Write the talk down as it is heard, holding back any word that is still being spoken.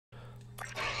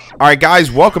Alright guys,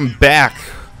 welcome back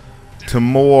to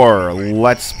more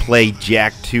Let's Play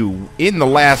Jak 2. In the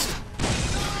last...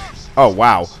 Oh,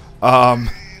 wow.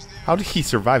 How did he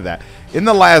survive that? In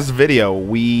the last video,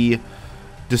 we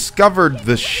discovered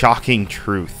the shocking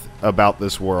truth about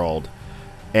this world.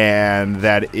 And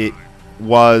that it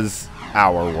was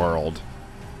our world.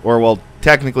 Or, well,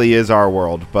 technically is our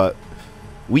world, but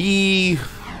we're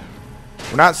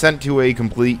not sent to a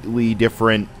completely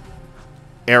different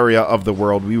area of the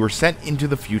world. We were sent into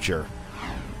the future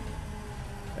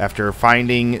after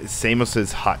finding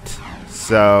Samos's hut.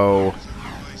 So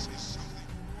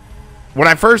when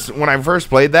I first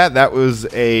played that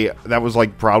was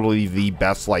like probably the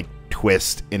best like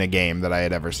twist in a game that I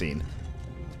had ever seen.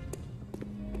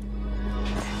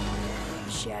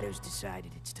 The Shadows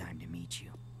decided it's time to meet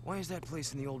you. Why is that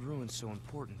place in the old ruins so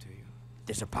important to you?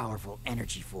 There's a powerful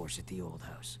energy force at the old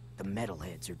house. The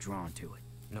metalheads are drawn to it.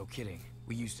 No kidding.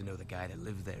 We used to know the guy that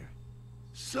lived there.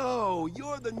 So,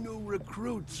 you're the new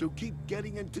recruits who keep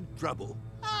getting into trouble.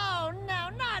 Oh, no,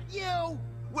 not you!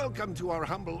 Welcome to our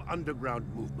humble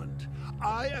underground movement.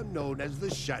 I am known as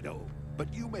the Shadow,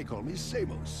 but you may call me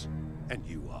Samos. And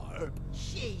you are?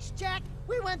 Jeez, Jak,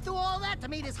 we went through all that to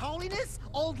meet His Holiness?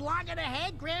 Old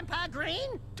Loggerhead Grandpa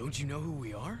Green? Don't you know who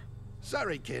we are?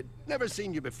 Sorry, kid. Never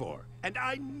seen you before. And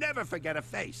I never forget a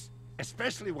face.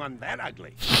 Especially one that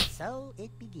ugly. So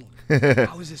it begins.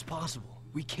 How is this possible?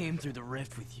 We came through the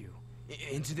rift with you.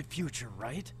 Into the future,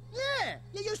 right? Yeah,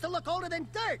 you used to look older than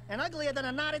dirt and uglier than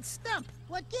a knotted stump.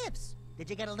 What gives?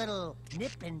 Did you get a little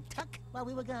nip and tuck while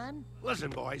we were gone? Listen,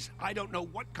 boys, I don't know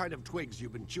what kind of twigs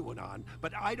you've been chewing on,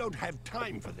 but I don't have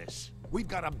time for this. We've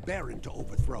got a Baron to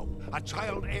overthrow, a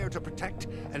child heir to protect,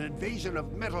 an invasion of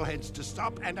metalheads to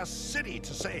stop, and a city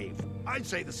to save. I'd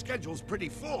say the schedule's pretty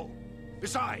full.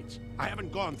 Besides, I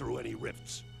haven't gone through any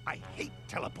rifts. I hate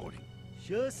teleporting.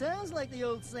 Sure sounds like the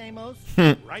old Samos.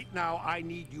 Right now, I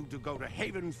need you to go to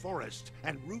Haven Forest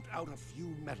and root out a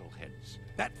few metalheads.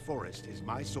 That forest is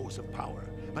my source of power,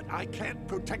 but I can't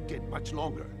protect it much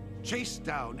longer. Chase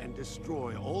down and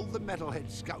destroy all the metalhead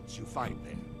scouts you find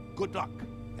there. Good luck,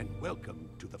 and welcome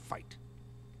to the fight.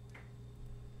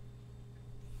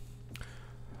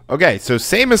 Okay, so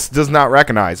Samos does not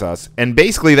recognize us, and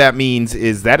basically that means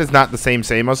is that is not the same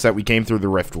Samos that we came through the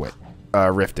rift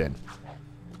in.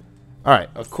 Alright,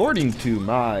 according to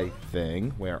my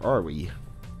thing, where are we?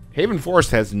 Haven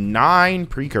Forest has 9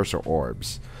 precursor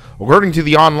orbs, according to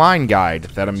the online guide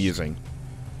that I'm using.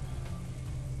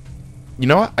 You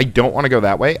know what? I don't want to go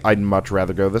that way. I'd much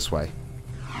rather go this way.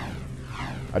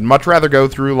 I'd much rather go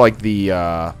through, like,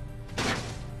 the,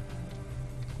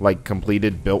 like,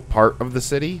 completed built part of the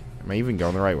city. Am I even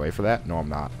going the right way for that? No, I'm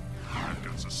not.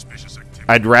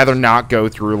 I'd rather not go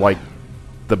through, like,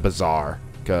 the bazaar,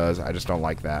 because I just don't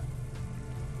like that.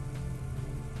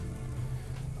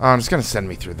 Oh, it's going to send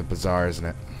me through the bazaar, isn't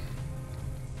it?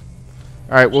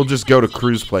 Alright, we'll just go to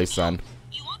Crew's place, then.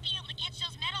 You won't be able to catch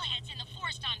those metalheads in the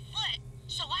forest on foot,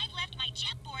 so I've left my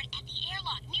jet board at the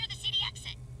airlock near the city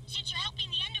exit. Since you're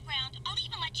helping the underground, I'll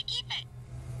even let you keep it.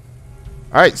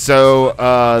 Alright, so,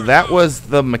 that was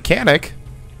the mechanic.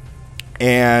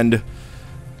 And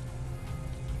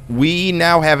we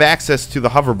now have access to the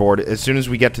hoverboard as soon as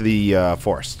we get to the,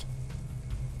 forest.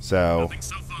 So...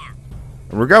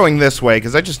 And we're going this way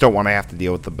because I just don't want to have to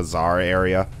deal with the bazaar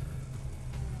area.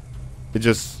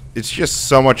 It's just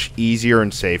so much easier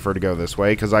and safer to go this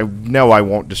way because I know I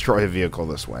won't destroy a vehicle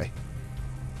this way.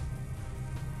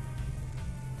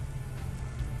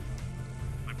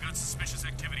 I've got suspicious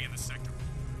activity in this sector.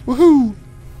 Woohoo!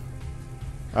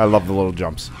 I love the little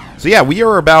jumps. So yeah, we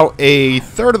are about a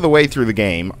third of the way through the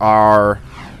game. Our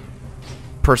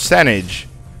percentage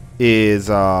is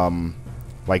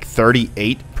like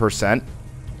 38%.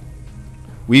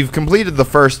 We've completed the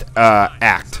first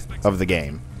act of the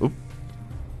game. Oop.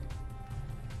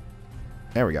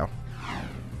 There we go.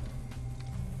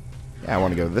 Yeah, I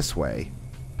want to go this way.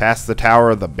 Past the Tower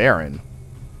of the Baron.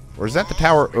 Or is that the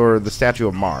tower or the Statue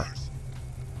of Mar?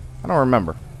 I don't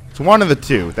remember. It's one of the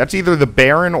two. That's either the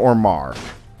Baron or Mar.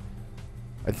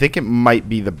 I think it might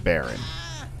be the Baron.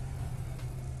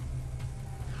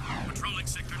 Patrolling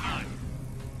Sector 9.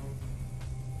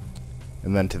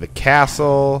 And then to the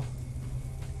castle.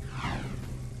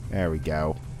 There we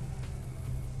go.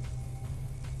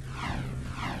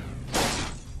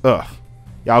 Ugh.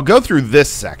 Yeah, I'll go through this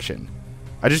section.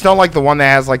 I just don't like the one that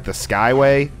has, like, the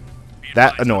skyway.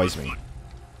 That annoys me.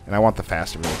 And I want the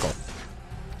faster vehicle.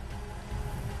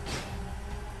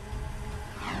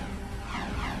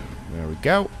 There we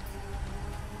go.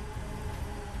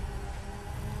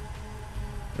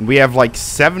 And we have, like,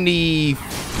 70...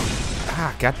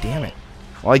 Ah, god damn it.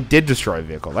 Well, I did destroy a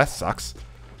vehicle. That sucks.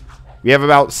 We have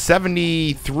about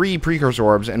 73 precursor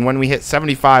orbs, and when we hit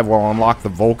 75, we'll unlock the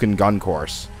Vulcan gun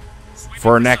course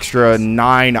for an extra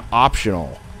 9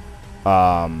 optional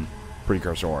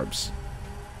precursor orbs.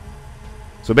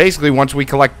 So basically, once we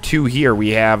collect 2 here, we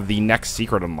have the next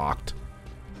secret unlocked.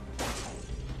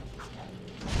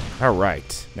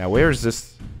 Alright. Now, where's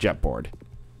this jet board?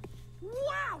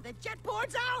 Wow, the jet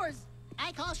board's ours!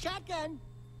 I call shotgun.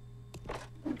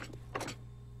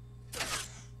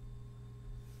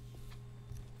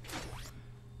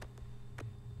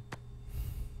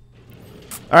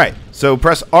 Alright, so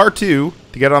press R2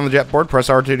 to get on the jet board, press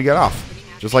R2 to get off.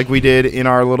 Just like we did in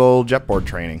our little jet board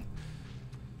training.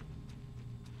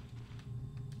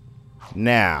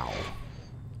 Now.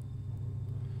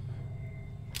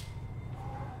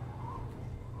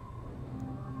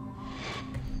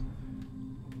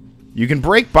 You can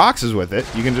break boxes with it.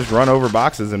 You can just run over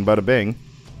boxes and bada bing.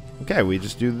 Okay, we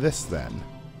just do this then.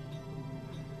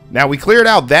 Now, we cleared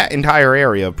out that entire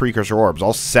area of precursor orbs,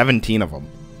 all 17 of them,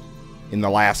 in the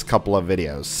last couple of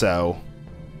videos. So,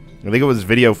 I think it was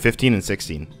video 15 and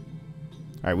 16.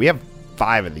 Alright, we have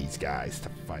 5 of these guys to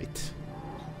fight.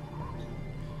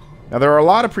 Now, there are a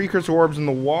lot of precursor orbs in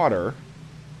the water.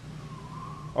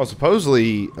 Oh,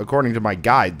 supposedly, according to my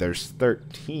guide, there's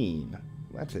 13.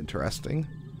 That's interesting.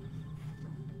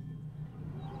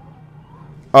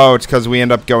 Oh, it's because we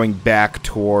end up going back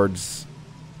towards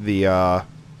the,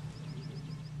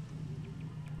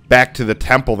 back to the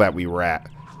temple that we were at,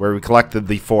 where we collected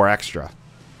the 4 extra.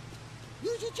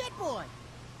 Use your jet board.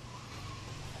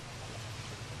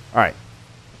 Alright.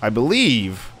 I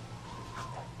believe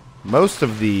most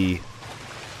of the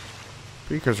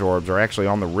precursor orbs are actually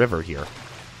on the river here.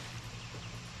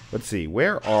 Let's see,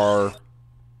 where are...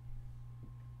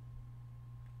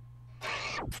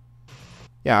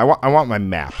 Yeah, I want my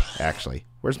map, actually.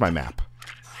 Where's my map?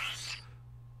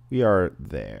 We are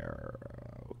there.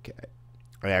 Okay.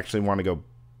 I actually want to go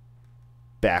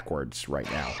backwards right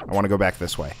now. I want to go back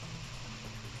this way.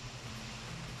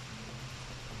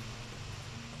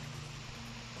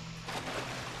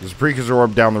 There's a precursor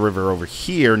orb down the river over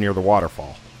here near the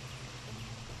waterfall.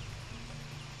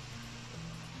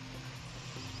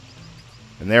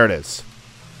 And there it is.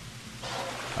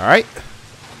 Alright.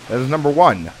 That is number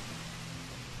 1.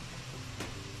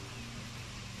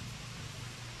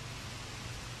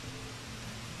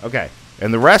 Okay,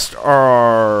 and the rest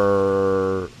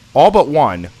are... all but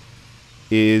 1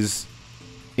 is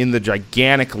in the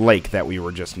gigantic lake that we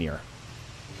were just near.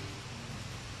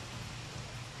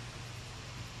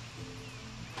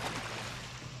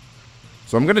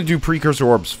 So I'm going to do precursor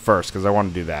orbs first, because I want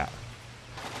to do that.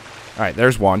 Alright,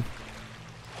 there's 1.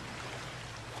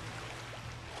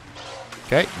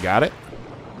 Okay, got it.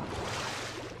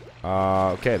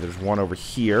 Okay, there's 1 over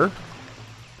here.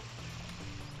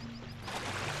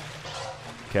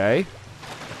 Okay.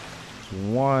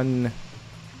 1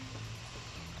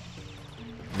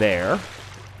 there.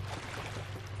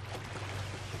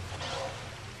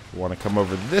 Want to come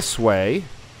over this way.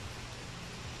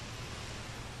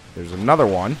 There's another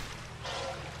 1.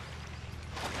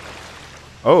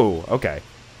 Oh, okay.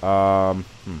 1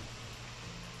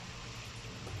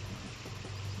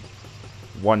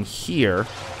 here.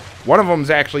 One of them's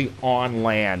actually on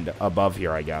land above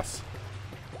here, I guess.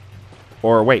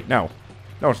 Or wait, no.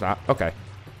 No, it's not. Okay.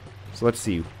 So let's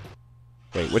see.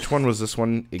 Wait, which one was this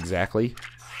one exactly?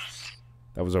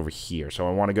 That was over here. So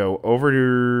I want to go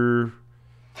over...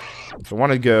 So I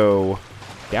want to go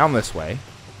down this way.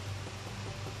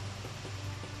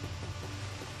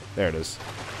 There it is.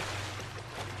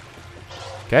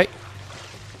 Okay.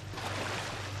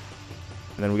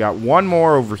 And then we got 1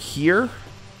 more over here.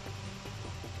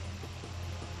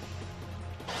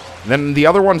 And then the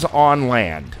other one's on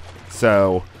land.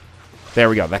 So... there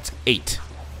we go. That's 8.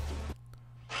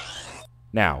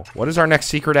 Now, what is our next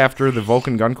secret after the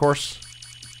Vulcan gun course?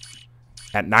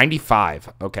 At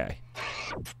 95. Okay.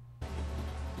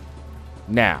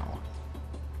 Now.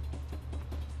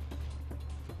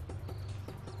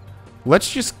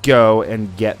 Let's just go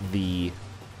and get the...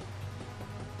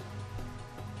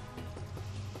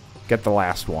 get the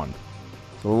last one.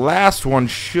 The last one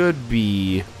should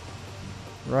be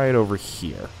right over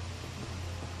here.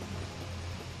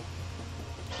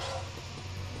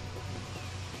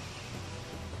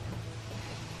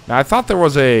 Now, I thought there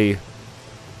was a...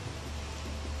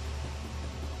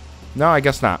 No, I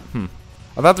guess not.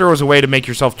 I thought there was a way to make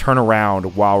yourself turn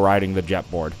around while riding the jet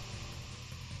board.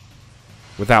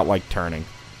 Without, like, turning.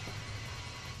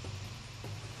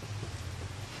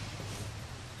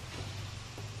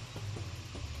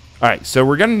 Alright, so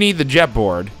we're going to need the jet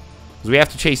board Because we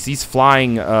have to chase these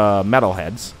flying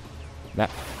metalheads. That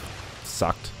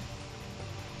sucked.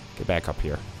 Get back up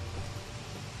here.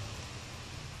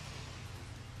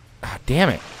 Ah, damn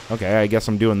it. Okay, I guess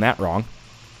I'm doing that wrong.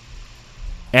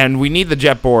 And we need the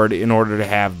jet board in order to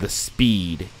have the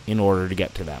speed in order to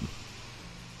get to them.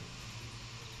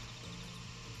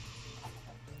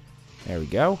 There we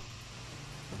go.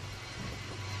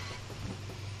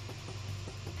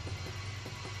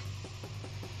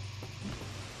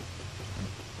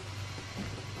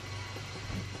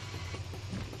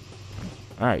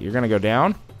 Alright, you're gonna go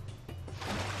down.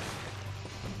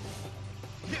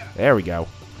 There we go.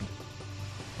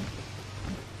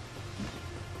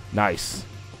 Nice.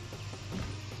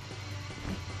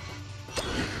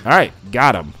 Alright,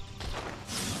 got him.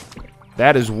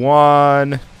 That is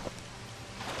one.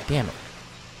 Damn it.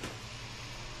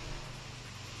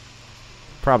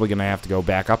 Probably gonna have to go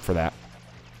back up for that.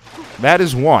 That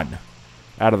is 1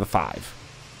 out of the 5.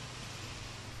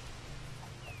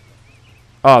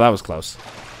 Oh, that was close.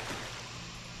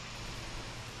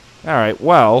 Alright,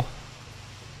 well.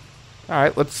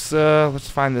 Alright, let's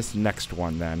find this next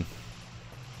one then.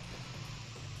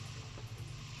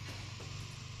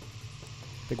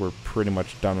 I think we're pretty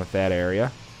much done with that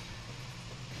area.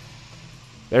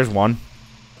 There's one.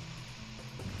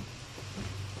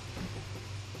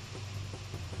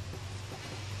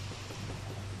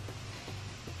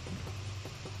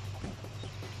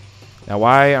 Now,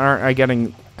 why aren't I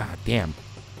getting... Ah, damn.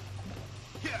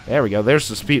 There we go. There's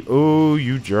the speed. Oh,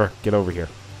 you jerk. Get over here.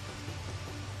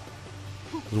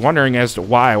 I was wondering as to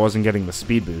why I wasn't getting the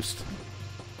speed boost.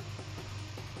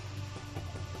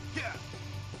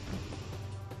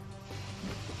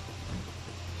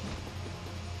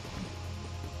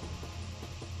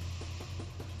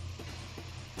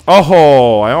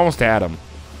 Oh, I almost had him.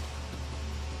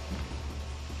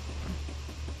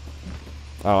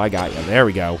 Oh, I got you. There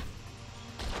we go.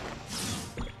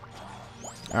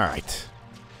 Alright.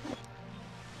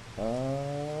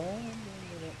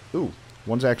 Ooh,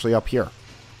 one's actually up here.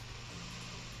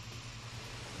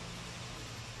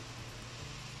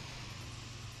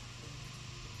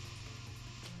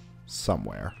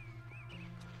 Somewhere.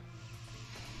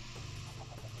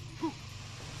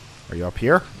 Are you up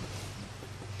here?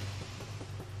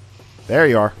 There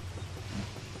you are.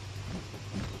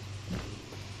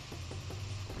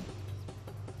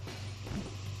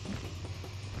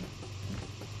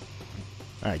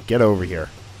 Alright, get over here.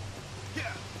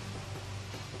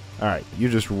 Alright, you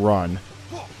just run.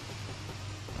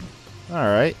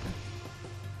 Alright.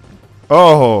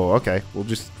 Oh, okay. We'll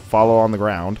just follow on the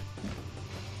ground.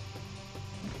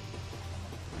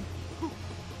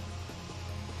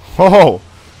 Oh!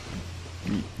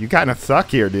 You kind of suck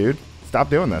here, dude. Stop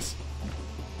doing this.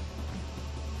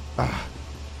 Ah.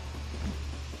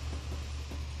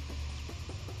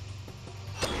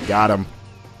 Got him.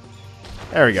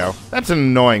 There we go. That's an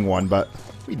annoying one, but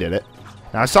we did it.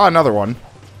 Now, I saw another one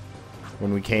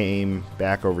when we came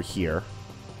back over here.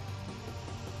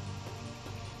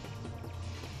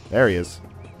 There he is.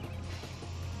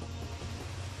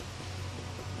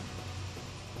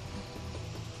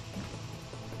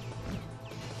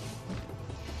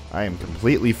 I am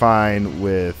completely fine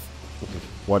with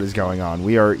what is going on.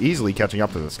 We are easily catching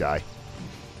up to this guy.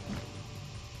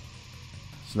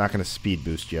 It's not going to speed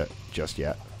boost just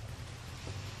yet.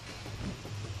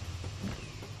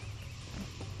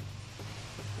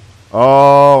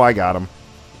 Oh, I got him.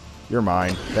 You're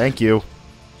mine. Thank you.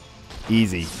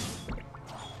 Easy.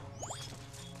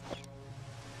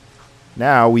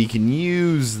 Now we can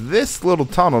use this little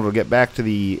tunnel to get back to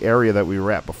the area that we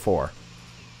were at before.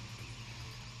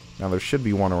 Now there should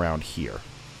be one around here.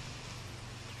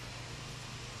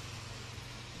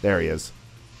 There he is.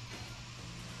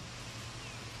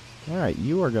 Alright,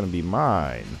 you are going to be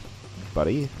mine,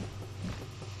 buddy.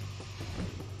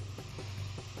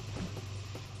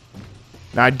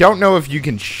 Now, I don't know if you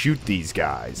can shoot these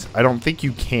guys. I don't think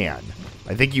you can.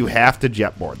 I think you have to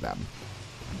jetboard them.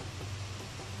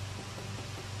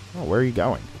 Oh, where are you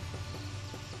going?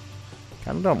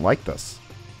 Kind of don't like this.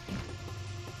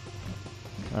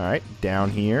 Alright,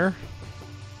 down here.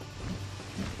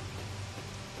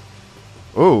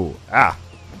 Ooh, ah.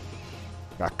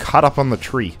 Got caught up on the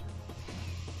tree.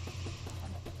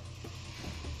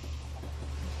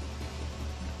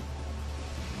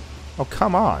 Oh,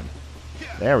 come on.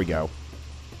 There we go.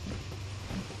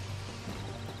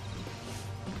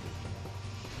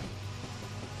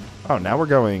 Oh, now we're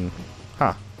going...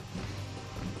 Huh.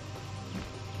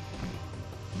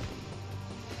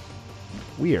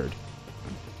 Weird.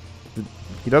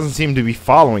 He doesn't seem to be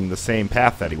following the same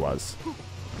path that he was.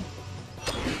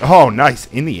 Oh, nice.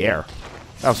 In the air.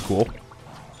 That was cool.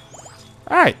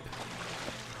 Alright.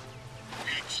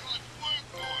 Excellent work,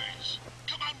 boys.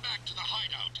 Come on back to the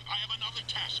hideout. I have another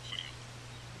task for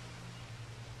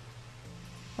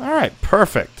you. Alright,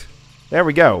 perfect. There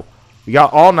we go. We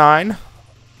got all 9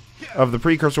 of the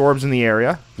precursor orbs in the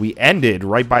area. We ended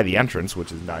right by the entrance,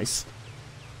 which is nice.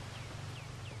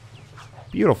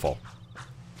 Beautiful.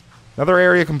 Another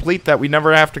area complete that we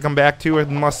never have to come back to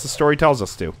unless the story tells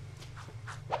us to.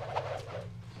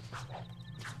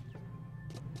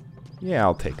 Yeah,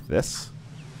 I'll take this.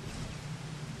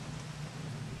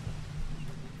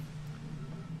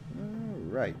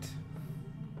 Alright.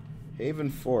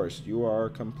 Haven Forest, you are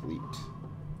complete.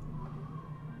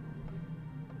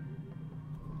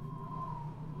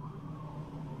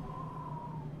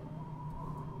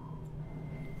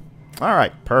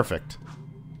 Alright, perfect.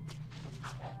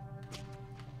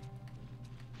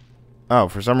 Oh,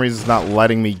 for some reason it's not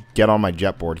letting me get on my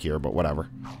jet board here, but whatever.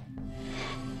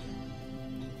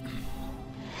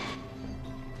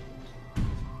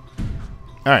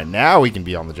 Alright, now we can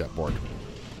be on the jet board.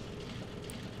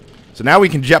 So now we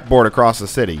can jet board across the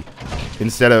city.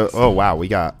 Instead of... Oh, wow, we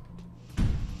got...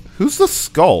 Who's the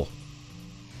skull?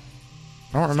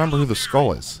 I don't remember who the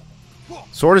skull is.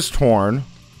 Sword is torn.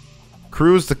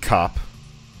 Crew's the cup.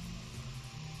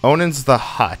 Onan's the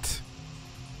hut.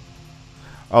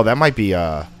 Oh, that might be,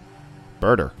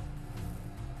 Birder.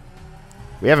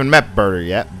 We haven't met Birder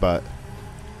yet, but...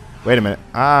 Wait a minute.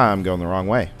 I'm going the wrong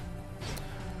way.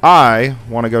 I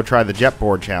want to go try the jet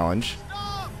board challenge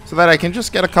so that I can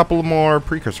just get a couple more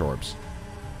precursor orbs.